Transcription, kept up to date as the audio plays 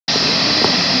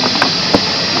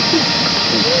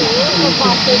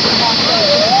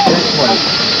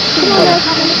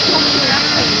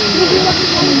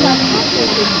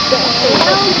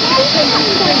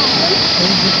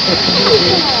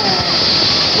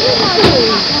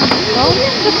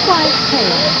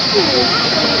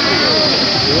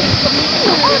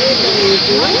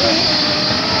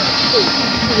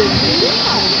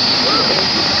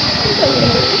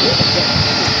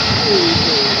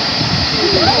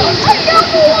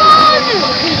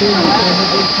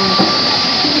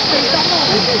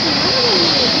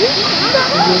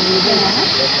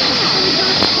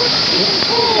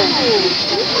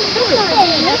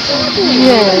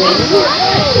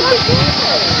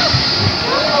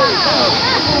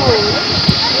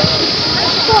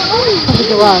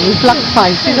Wow, his black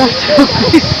face is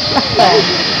actually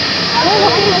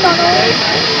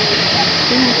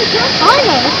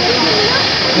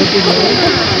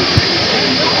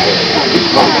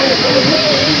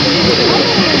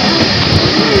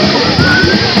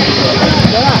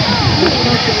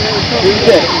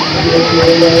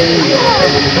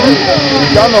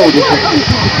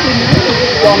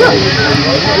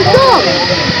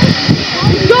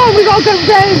John, we gotta go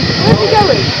down. Where's he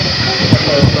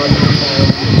going?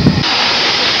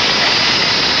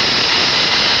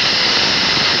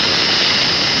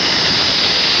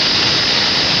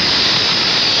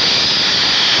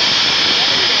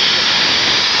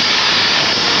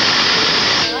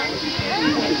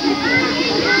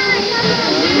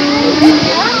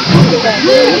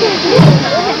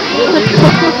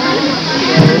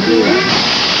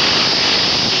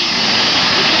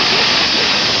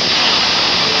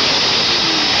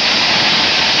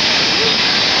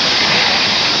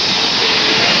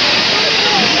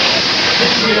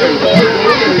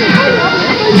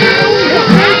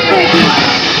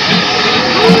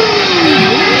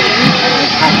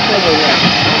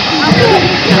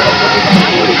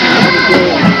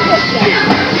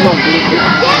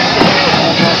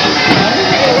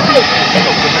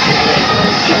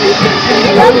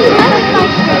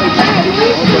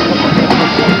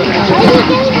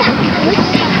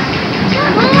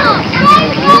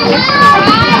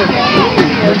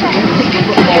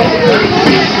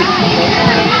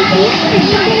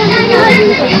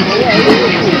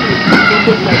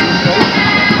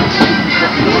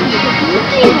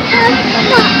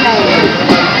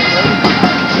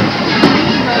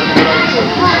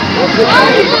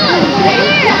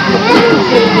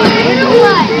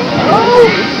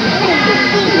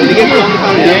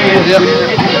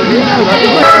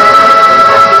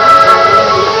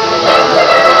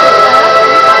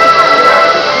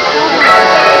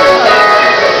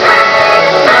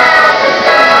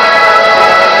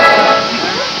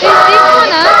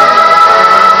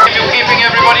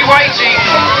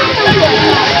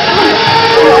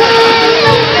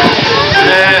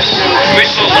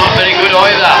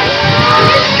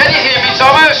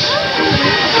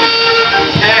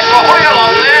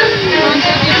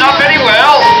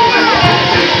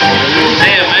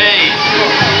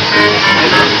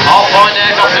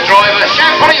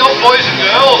 Boys and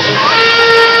girls.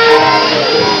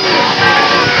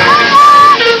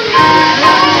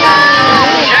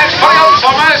 Shouts, hurry up,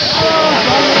 Thomas.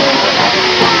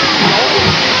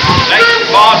 Late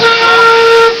party.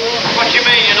 What do you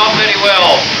mean you're not very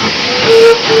well?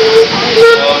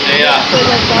 Oh dear.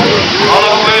 I'll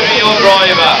have a word with your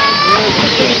driver.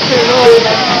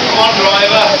 Come on,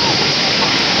 driver.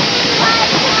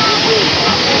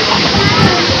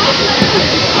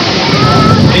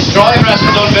 This driver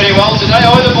hasn't done very well today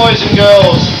either, boys and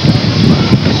girls.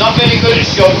 He's not very good at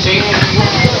shunting.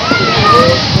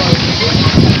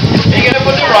 Are you going to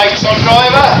put the brakes on,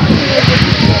 driver?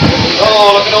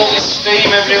 Oh, look at all this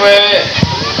steam everywhere.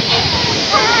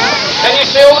 Can you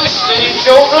see all this steam,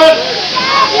 children?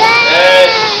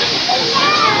 Yes.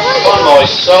 On my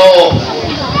soul.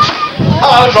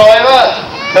 Hello, driver.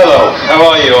 Hello,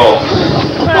 how are you all?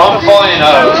 I'm fine,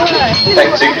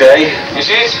 Hectic day. Is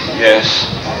it? Yes.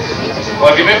 Well,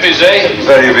 have you been busy?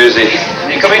 Very busy.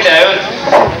 You coming down?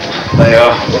 They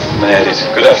are. Made it.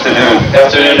 Good afternoon.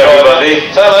 Afternoon, everybody.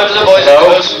 Say hello to the boys and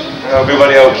Hello. girls.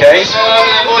 Everybody okay? Say hello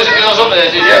to the boys and girls up there,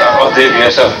 did you? Yeah, I did,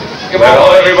 yes. Good Hello,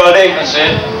 morning. everybody. That's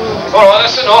it. Alright,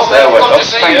 that's enough. There we Good go. to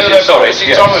see Thank you. you. Sorry.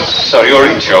 Six Yes. onwards. Sorry, you're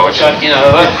in charge. You know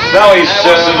that. No, he's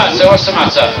What's the matter? What's the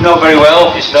matter? not very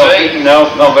well. Is No, he?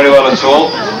 no, not very well at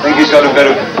all. I think he's got a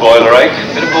bit of boiler ache.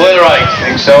 Bit of boiler ache. I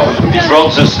think so. His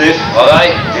rods are stiff. Are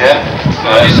they? Yeah.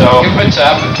 Right, So give him a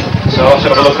tap. So I'll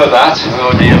have a look at that.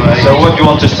 Oh dear mate. So what do you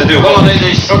want us to do? Well, I need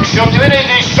these trucks shunting. We need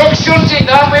these trucks shunting,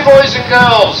 don't we, boys and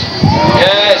girls?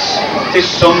 Yes. This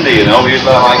Sunday, you know, we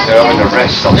usually like they're having a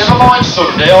rest on Never mind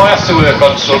Sunday, I have to work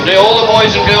on Sunday. All the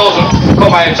boys and girls will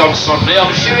come out on Sunday.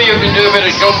 I'm sure you can do a bit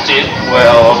of shunting.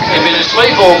 Well, okay. You've been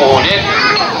asleep all morning.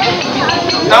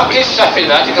 Don't keep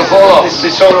snapping that, you can fall off. It's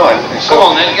alright. Come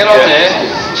on then, get on there.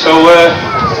 So,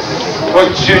 what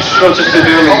do you want us to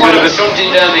do? I want to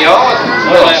shunting down the yard.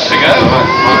 Well, I have to go.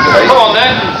 Okay. Come on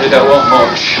then. They don't want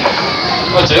much.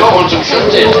 I do, I want them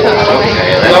shunting.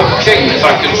 Okay, then. Don't kick the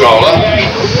fan controller.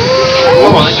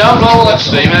 Come on then, don't blow all that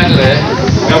steam out of there.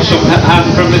 We have some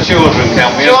hand from the children, can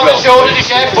we? Do you want the children to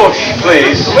shout push?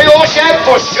 Please. We all shout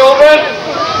push, children.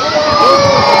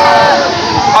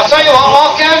 I'll tell you what,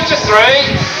 I'll count to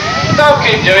 3. Don't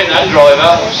keep doing that,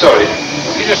 driver. Sorry.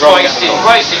 You're just Wrong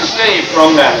wasting steam.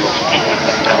 Wrong now.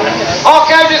 I'll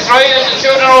count to 3 and the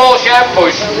children will all shout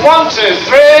push. 1, 2,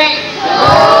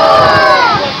 3.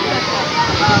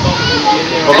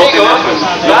 Well, Any nothing good? happened.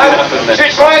 No? Nothing happened then. Should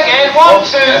we try again? 1,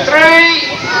 2,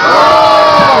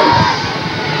 3.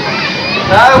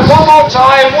 No, one more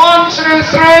time. 1, 2,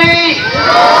 3.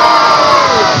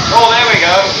 Oh, there we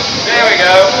go. There we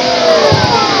go.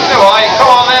 Anyway,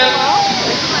 come on then.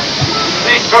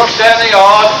 These trucks down the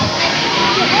yard.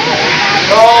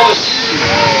 Oh,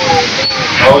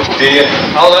 Oh dear.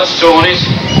 oh, that's torn it.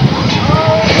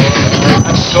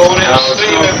 That's torn it. No,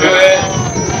 Steam it's not everywhere.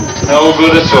 No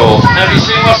good at all. Have you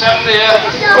seen what's happened here?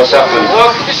 What's happened?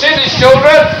 Look, have you seen these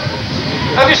children?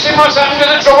 Have you seen what's happened to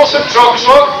the troublesome trucks?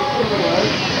 Look.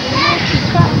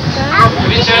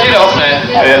 Have you turned it off now?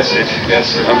 Yes, it.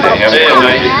 Yes, it. Dear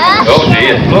me. Oh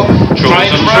dear. Look,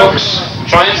 trains Troublesome trucks.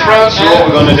 Trains roads. So what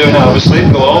we're going to do now? Have a sleep?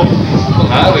 Go home?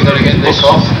 No, we've got to get this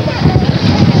off.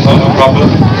 Oh, no problem.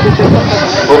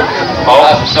 Book.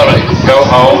 Sorry. Go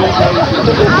home.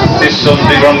 This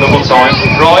Sunday, random time.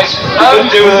 Right. Could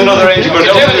do with another engine, but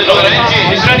Could do with another engine.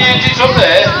 Is there any engines up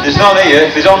there? There's not here.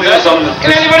 There's only us on the...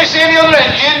 Can anybody see any other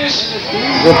engines?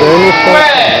 The burner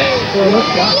Where?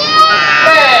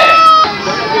 Where?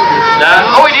 No.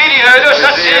 Oh, he did. He heard us.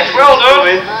 That's it. Well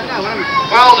done.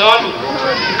 Well done.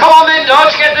 Come on then,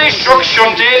 Dodge. Get these trucks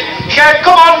shunted. Shout,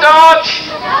 come on, Dodge.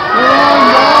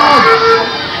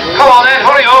 Come on then,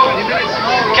 hurry up.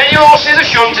 Can you all see the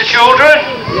shunter, children?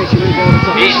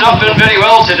 He's not done very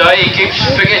well today. He keeps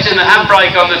forgetting the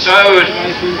handbrake on the toad.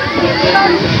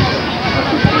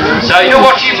 So you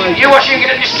watch him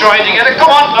get this train together. Come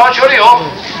on, Dodge, hurry up.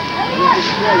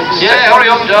 Yeah, hurry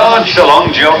up, Dodge. It's a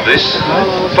long job, this.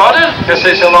 Pardon? Guess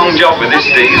it's a long job with this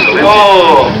diesel, isn't it?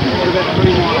 Oh,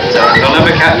 They'll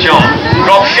never catch on.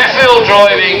 Rob Sheffield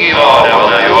driving him. Oh, well,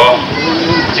 there you are.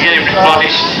 To get him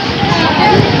replenished.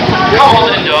 Come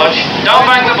on then, Dodge. Don't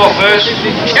bang the buffers.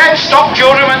 Shout stop,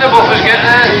 children, when the buffers get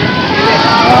there.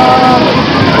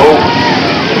 Oh.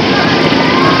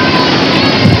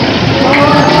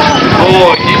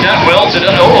 Oh, he did that well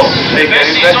today. Oh, the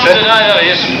best he's done better. today, that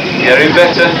is. Getting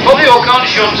better. Put the hook on,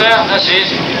 shunter, that's it.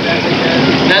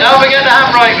 Then don't forget the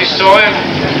handbrake this time.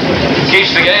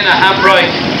 Keeps forgetting the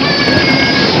handbrake.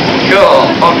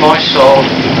 God, on my soul.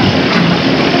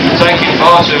 Taking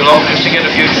far too long just to get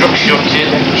a few trucks shunted.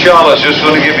 Charlotte's just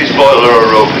going to give his boiler a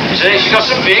rub. See, she got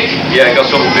some big. Yeah, got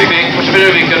some big. Put a bit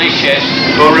of big on his chest.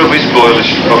 Go rub his boiler.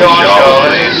 Go on,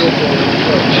 Charlotte. please.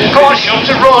 Come on,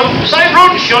 shunter, run. Say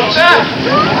run, shunter.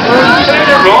 Say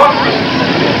to run.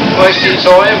 Wasting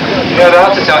time. He had a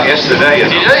heart attack yesterday.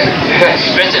 Did he? Yes.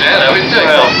 He's better now, though, isn't he?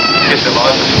 Well, kiss the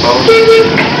life, I suppose.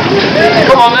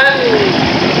 Come on then.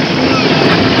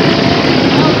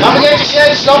 Don't forget to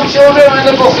shout stop, children, when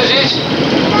the buffers is.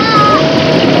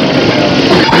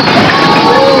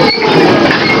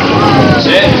 That's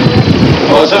it.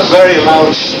 Well, it's a very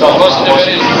loud stop. Wasn't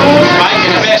it?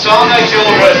 Making a mess, aren't they,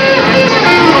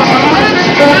 children?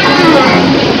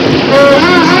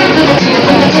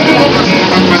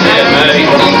 There, mate.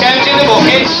 Keep counting the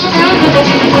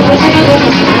buckets.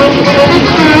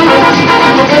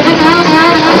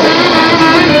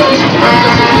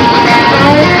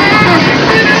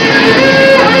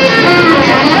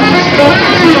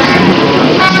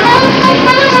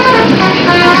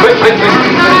 Quick, quick, quick,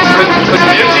 quick, quick.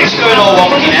 The music's going all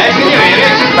wonky now, can you hear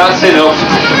it? That's enough.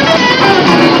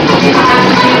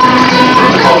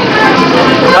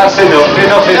 That's enough.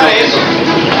 Enough, That enough. is.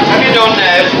 Have you done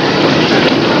now?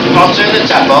 I'll turn the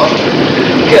tap off.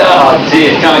 God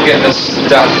dear, can't get the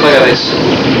stuff. Look at this.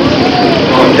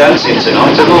 Oh, I'm dancing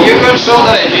tonight. You go and sort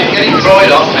that engine, get it dried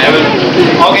off now, and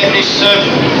I'll get this.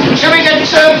 Should we get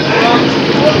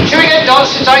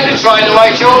Dodge to take the train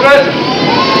away, children?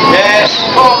 Yes.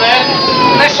 Come on then.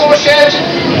 Let's all shout.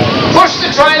 Push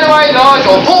the train away, Dodge,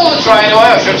 or pull the train away,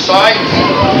 I should say.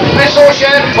 Let's all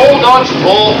shout, pull, Dodge,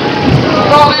 pull.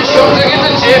 Roll in, shut, give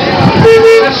the tip.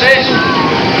 That's it.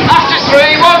 After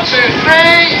 3, 1, 2,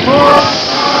 3.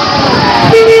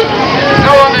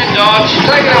 Go on then, Dodge,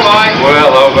 take it away.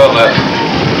 Well over left.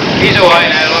 He's away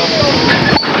now,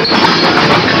 look.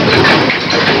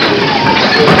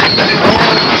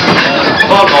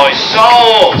 Oh my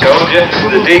soul! Told you,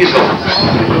 the diesel.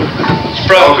 It's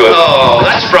broke. Oh, good. Oh,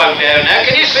 that's broke down now.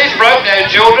 Can you see it's broke down,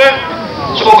 children?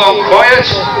 It's all gone quiet.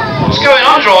 What's going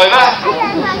on, driver?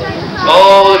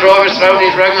 Oh, the driver's throwing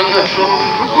his rag on the floor.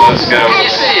 Let's go. Can you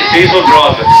see it? Diesel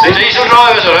driver. See? Diesel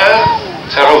drivers are out.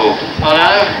 Terrible. I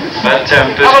know. Bad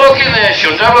tempered. Have a look in there,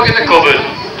 Shunt. Have a look in the cupboard.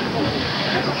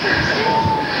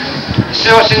 See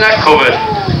what's in that cupboard.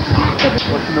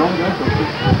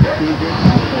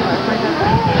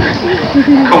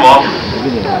 Come on.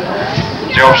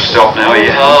 Job's stopped now,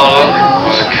 yeah. Oh, look.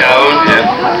 There's a cone.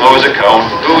 Yeah. Always a cone.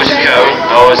 Always a cone.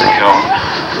 Always a cone.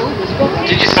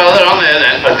 Did you throw that on there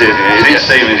then? I did, yeah. You didn't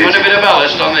see me, did Put a you? bit of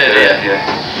ballast on there, Yeah, yeah.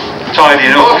 yeah. Tidy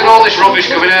Look enough. at all this rubbish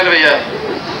coming out of here.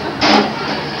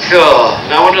 God,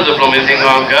 no wonder the blooming thing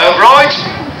won't go. Right.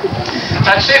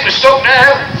 That's it, we're stuck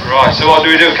now. Right, so what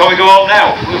do we do? Can we go home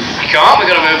now? We can't, we're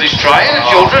going to move this train. The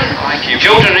children. Thank you.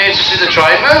 Children need to see the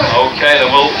train move. Okay, then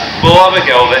we'll have a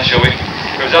go then, shall we?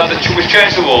 We've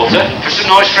changed the water. Put some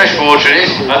nice fresh water in it.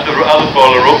 Had the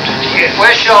boiler up. Yeah,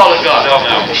 where's Charlotte gone? I don't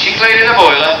know. Is she cleaning the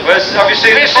boiler? Have you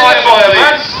seen the Have you seen the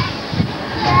fireman?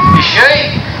 Is she?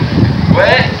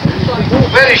 Where?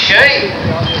 Where is she?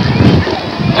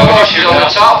 Oh, Oh, she's on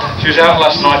the top. She was out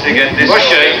last night to get this. Was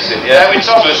she? Yeah. There with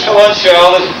Thomas. Come on,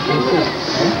 Charlotte.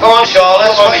 Come on,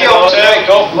 Charlotte. What are you up to? Wake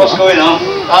up. What's going on?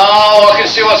 Oh, I can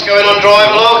see what's going on,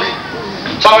 driver, look.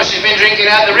 Thomas has been drinking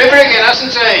out the river again,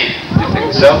 hasn't he? You think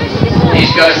so?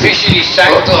 He's got a fish in his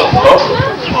tank, look.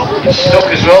 Oh. It's stuck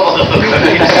as well, look at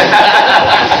it.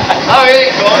 Oh, here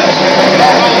it comes.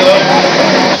 Well done.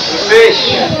 Fish.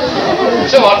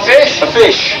 It's a what fish? A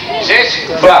fish. Is it?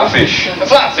 Flatfish. A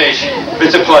flatfish?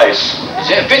 Bitter place. Is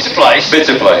it a bitter place?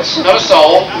 Bitter place. Not a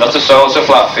soul? Not a soul, it's a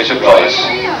flatfish, a place.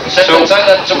 Take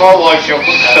that to my wife, she'll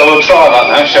put So we'll try that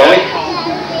now, shall we?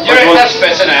 You reckon that's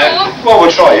better now? Well,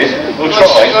 we'll try it. We'll try.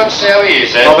 Let's see how he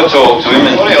is then. Have a talk to him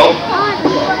and Hurry up.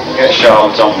 get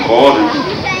Charlotte on board and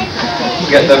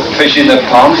get the fish in the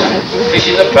pan.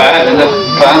 Fish in the pan. In the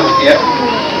pan, yeah.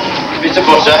 Bit of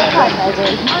butter.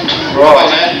 Right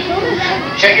then.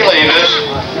 Check your levers.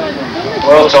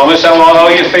 Well, Thomas, how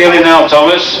are you feeling now,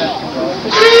 Thomas?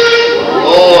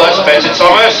 Oh, that's better,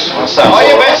 Thomas. That sounds Are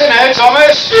you all right. better now,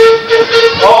 Thomas?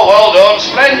 Oh, well done.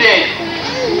 Splendid.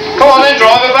 Come on then,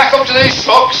 driver, back up to these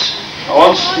trucks. I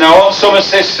want some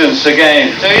assistance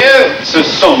again. Do you? It's a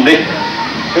Sunday.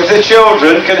 If the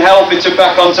children can help me to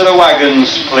back onto the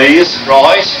wagons, please.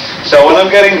 Right. So when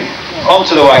I'm getting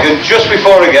onto the wagon, just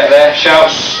before I get there, shout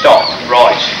stop.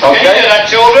 Right. Okay. Can you do that,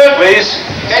 children? Please.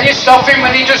 Can you stop him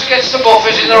when he just gets the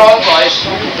buffers in the right place?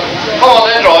 Come on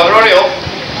then, driver, hurry up.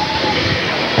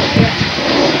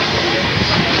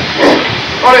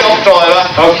 Hurry up, driver.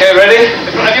 Okay, ready?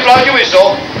 Have you blown your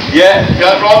whistle? Yeah. Go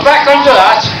right back onto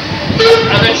that,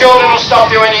 and the children will stop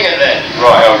you when you get there.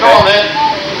 Right, okay. Come on then.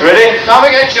 Ready? Time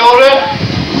again, children.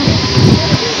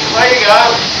 There you go.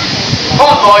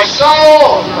 Come on, my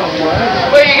soul.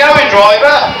 Where are you going,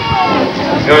 driver?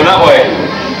 Going that way.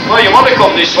 Well, you want to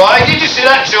come this way. Did you see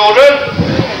that, children?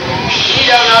 He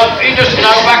don't know. He doesn't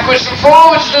know backwards and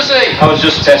forwards, does he? I was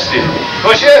just testing.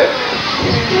 Was you?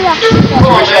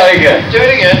 Come on, Try then. again. Do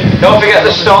it again. Don't forget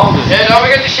the stop. Yeah, don't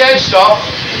forget to shout stop.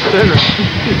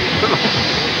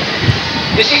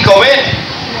 Is he coming?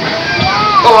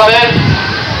 Come on then.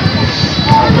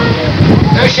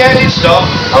 Who shouted stop?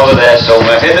 Over there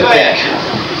somewhere. In the Where? pink.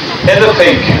 In the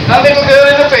pink. That little girl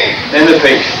in the pink. In the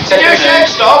pink. Did you shout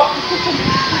stop?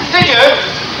 Did you?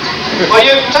 Well,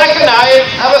 you take her now, you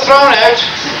have her thrown out.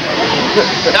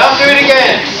 Don't do it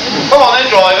again. Come on then,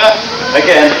 driver.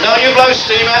 Again. Don't you blow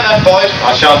steam out that pipe.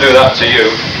 I shan't do that to you.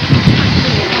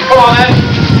 Come on then.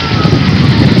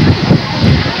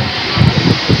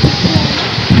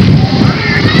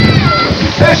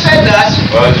 Who said that?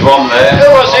 Well, there's one there. Who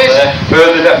was One it?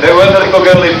 there. They weren't the little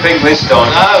girl in pink this time.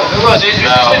 No, who was it? It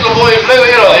was No. this little boy in blue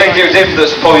here, I think it was him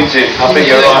that's pointed. I think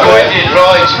you're right. Pointed,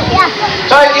 right.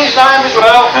 Take his name as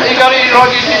well. You got it right,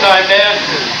 his name down.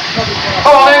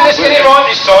 Come on then, let's get it right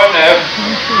this time now.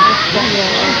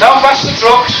 Don't pass the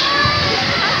trucks.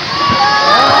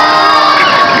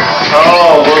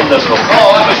 Oh, wonderful.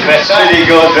 Oh, that was better. Pretty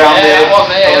good round Yeah, there. that one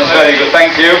there. That was very good.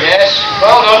 Thank you. Yes.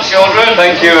 Well done, children.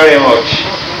 Thank you very much.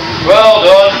 Well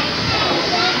done.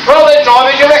 Well then,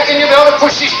 driver, do you reckon you'll be able to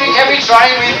push this big heavy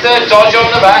train with Dodge on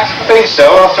the back? I think so,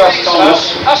 I'll have to ask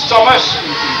Thomas. That's Thomas.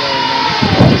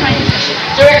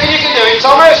 Do you reckon you can do it,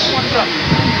 Thomas?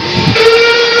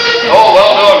 Oh,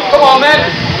 well done. Come on then.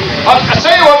 I'll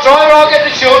tell you what, driver, I'll get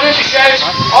the children to shout.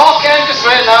 I'll count to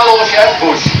 3 and they'll all shout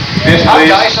push. Yes, please.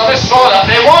 Okay, so let's try that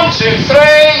then. 1, 2, 3.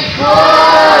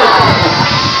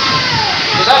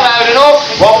 Is that loud enough?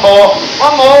 One more.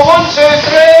 One more. 1, 2,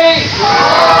 3.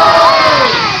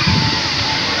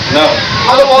 No.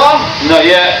 Another one. Not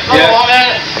yet. Another Yeah. one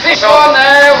then. This one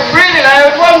now. Really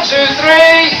loud. 1, 2,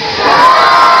 3.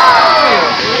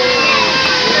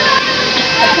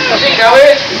 Is it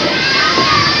going?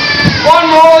 One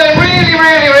more then. Really,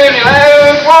 really, really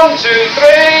loud. 1, 2,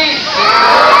 3.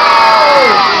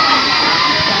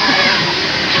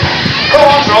 Come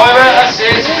on, driver. That's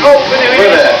it. Oh, we're doing We're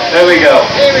it. there. There we go.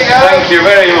 Here we go. Thank you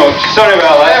very much. Sorry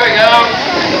about There that. we go.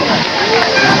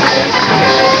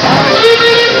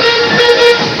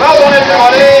 Well done,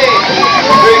 everybody. 3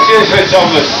 cheers for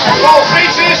Thomas. Well, 3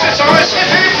 cheers for Thomas. Hip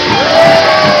hip.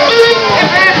 Hip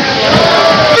hip.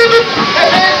 Hip hip.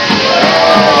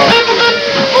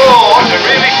 Oh, that's a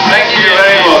really splendid. Thank you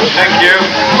very much. Thank you.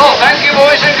 Well, thank you,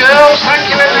 boys and girls. Thank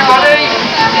you, everybody.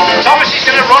 Thomas is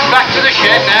going to run back to the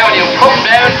shed now, and he'll come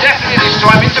down definitely this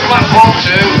time into platform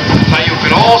 2, so you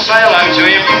can all say hello to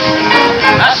him.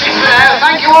 That's it for now.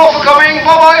 Thank you all for coming.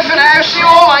 Bye-bye for now. See you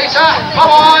all later.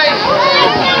 Bye-bye.